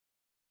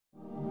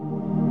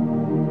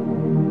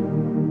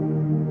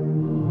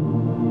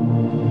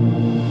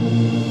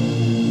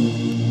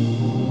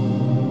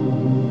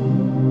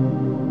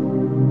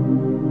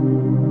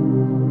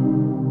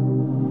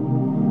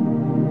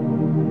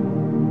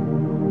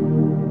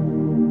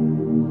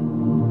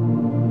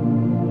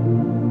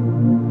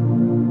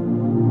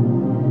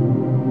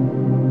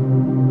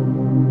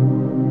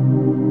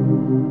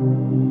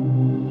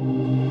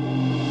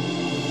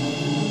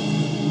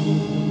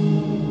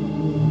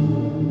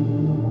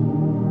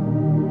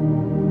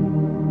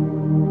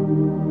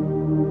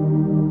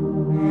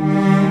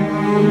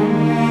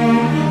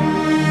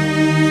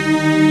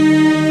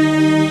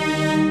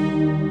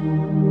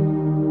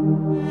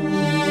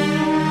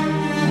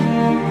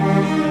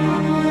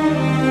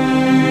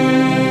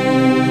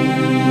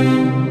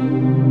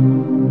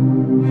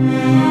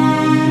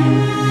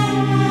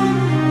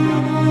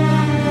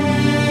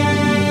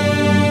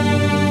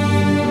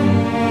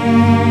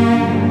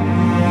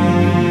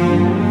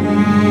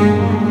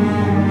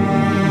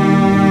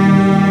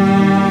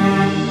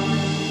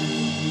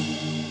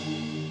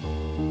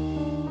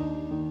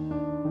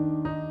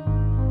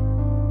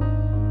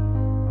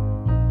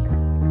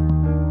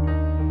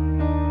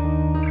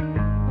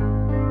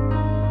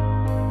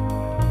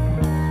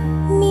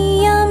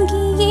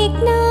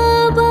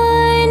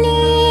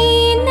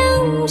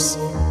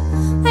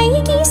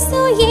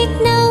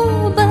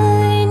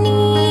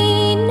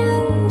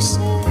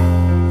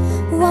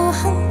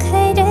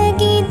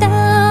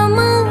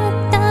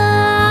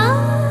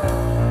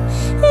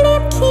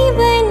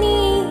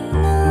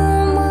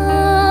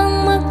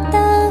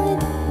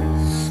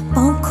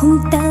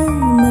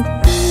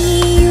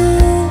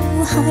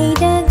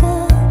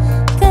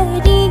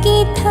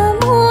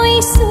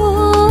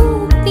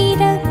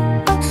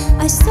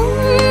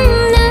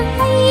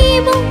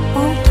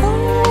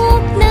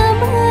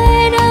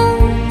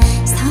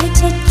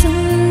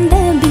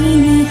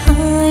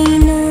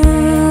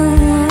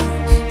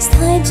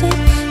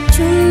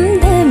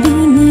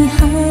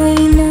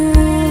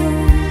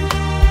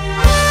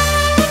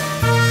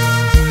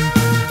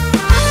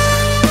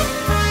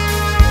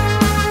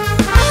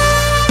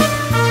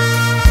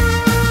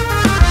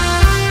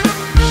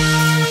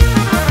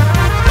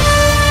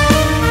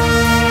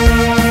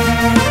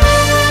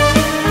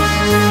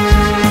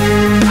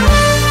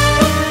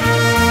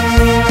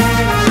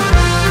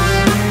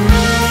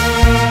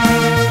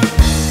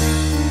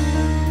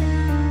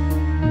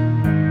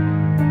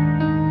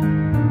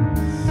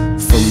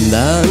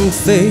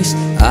face,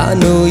 I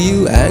know you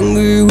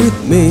angry with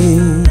me.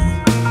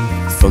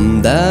 From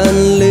that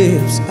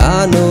lips, I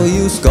know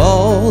you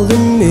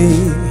scolding me.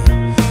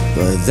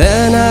 But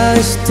then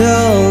eyes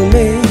tell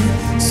me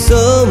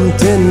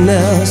something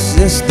else.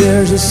 Yes,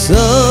 there's just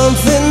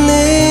something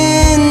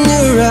in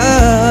your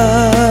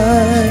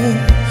eye.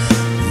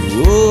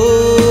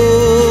 Oh,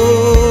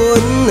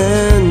 an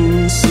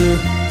answer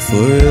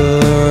for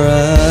your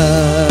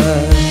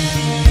eye.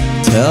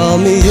 Tell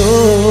me,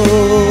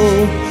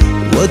 oh,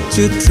 what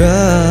you're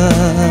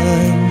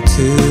trying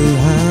to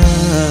hide.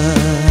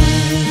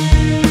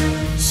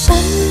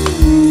 Sân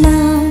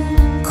là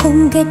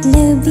không ghét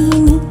lờ vì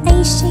ni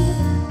ai sẽ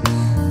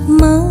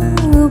mơ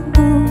bu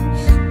pa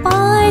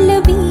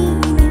lờ vì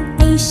ni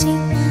ai sẽ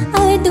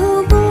adu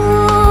bu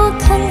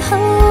khang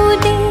hau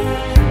de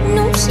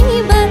nung si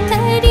ba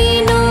kari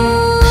no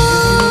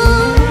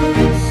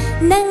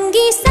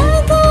nangi sa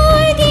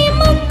goi gi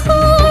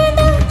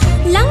makhoda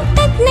lang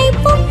tak nai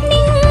pop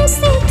ning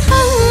se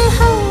khang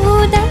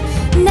hau da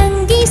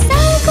nangi sa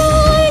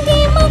goi gi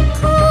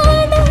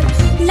makhoda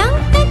lang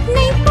tak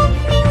nai pop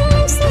ning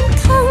se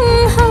khang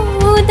hau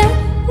da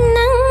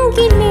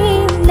nangi le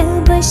la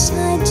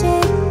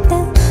basajata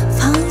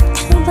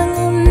fatha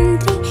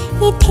bangamdri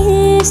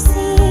ithil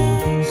se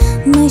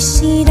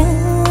mashira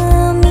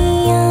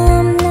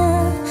miyamla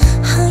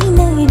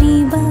haina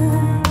riba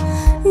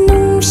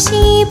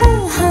nungsiba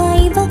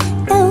haiba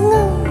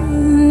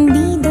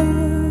tangambida.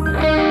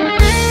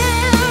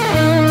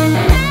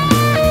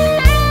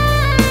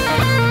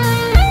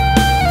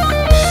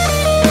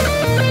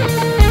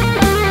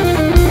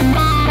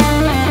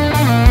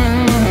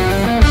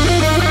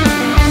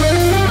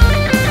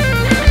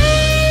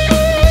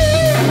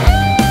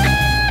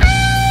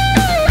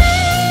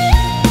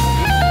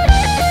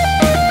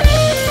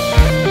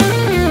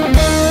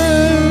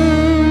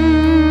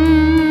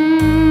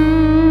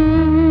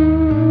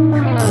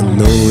 I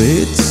know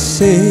it's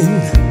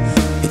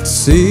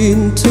sin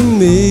to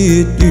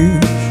meet you.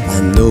 I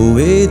know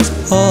it's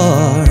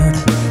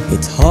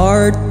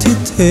hard to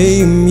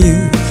tame you.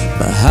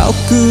 But how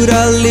could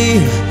I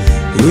live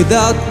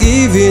without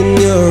giving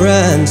your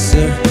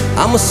answer?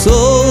 I'm a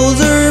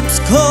soldier,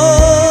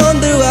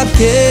 absconder, I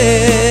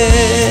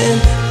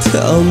can't.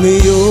 Tell me,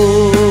 oh,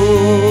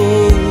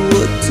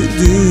 what to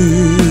do.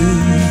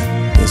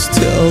 Just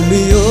tell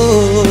me, oh,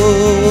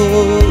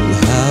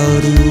 how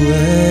to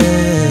end.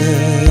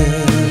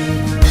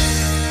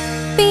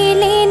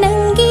 Pele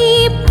nangi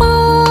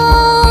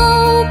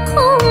pau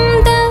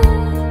khumda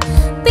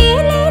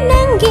pele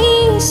nangi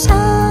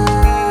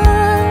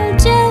sajata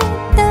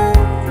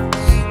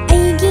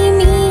aigi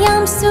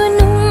miyam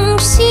sunung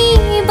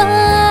shiba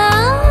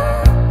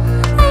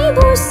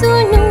aibu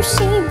sunung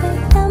shiba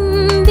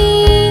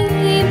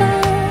tambiba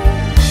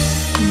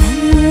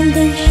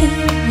nande he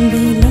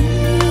bele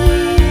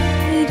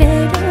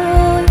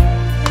raroi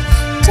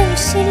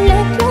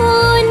chashilakro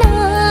na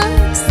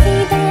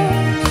sida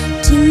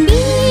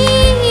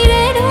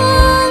chimbirero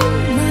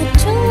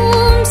machum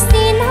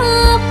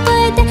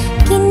sinapad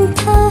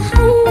kintha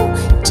hallo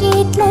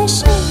chitla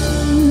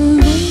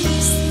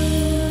shambisi.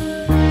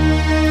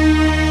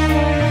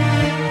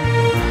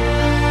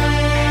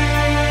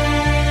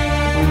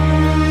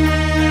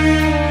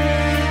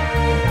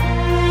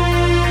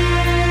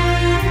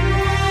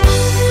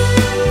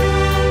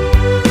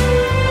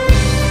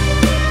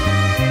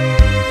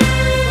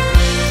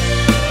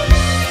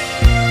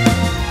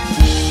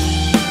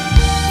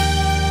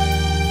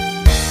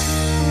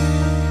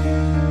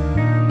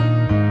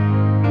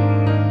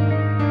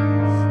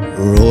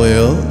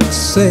 Royal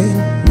saint,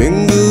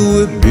 mingle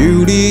with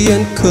beauty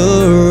and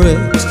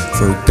courage.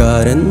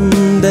 Forgotten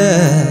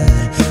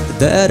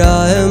that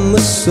I am a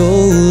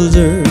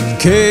soldier.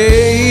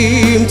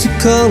 Came to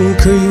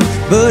conquer you,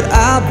 but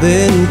I've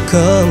been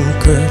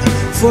conquered.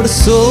 For the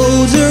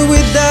soldier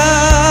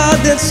without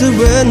that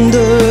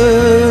surrender,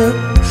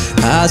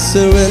 I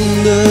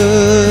surrender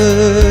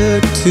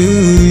to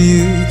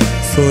you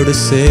for the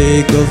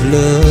sake of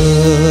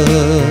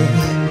love.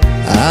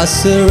 I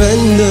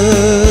surrender,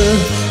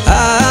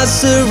 I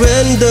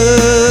surrender,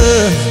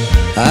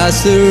 I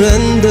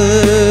surrender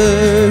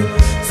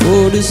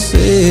for the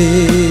sake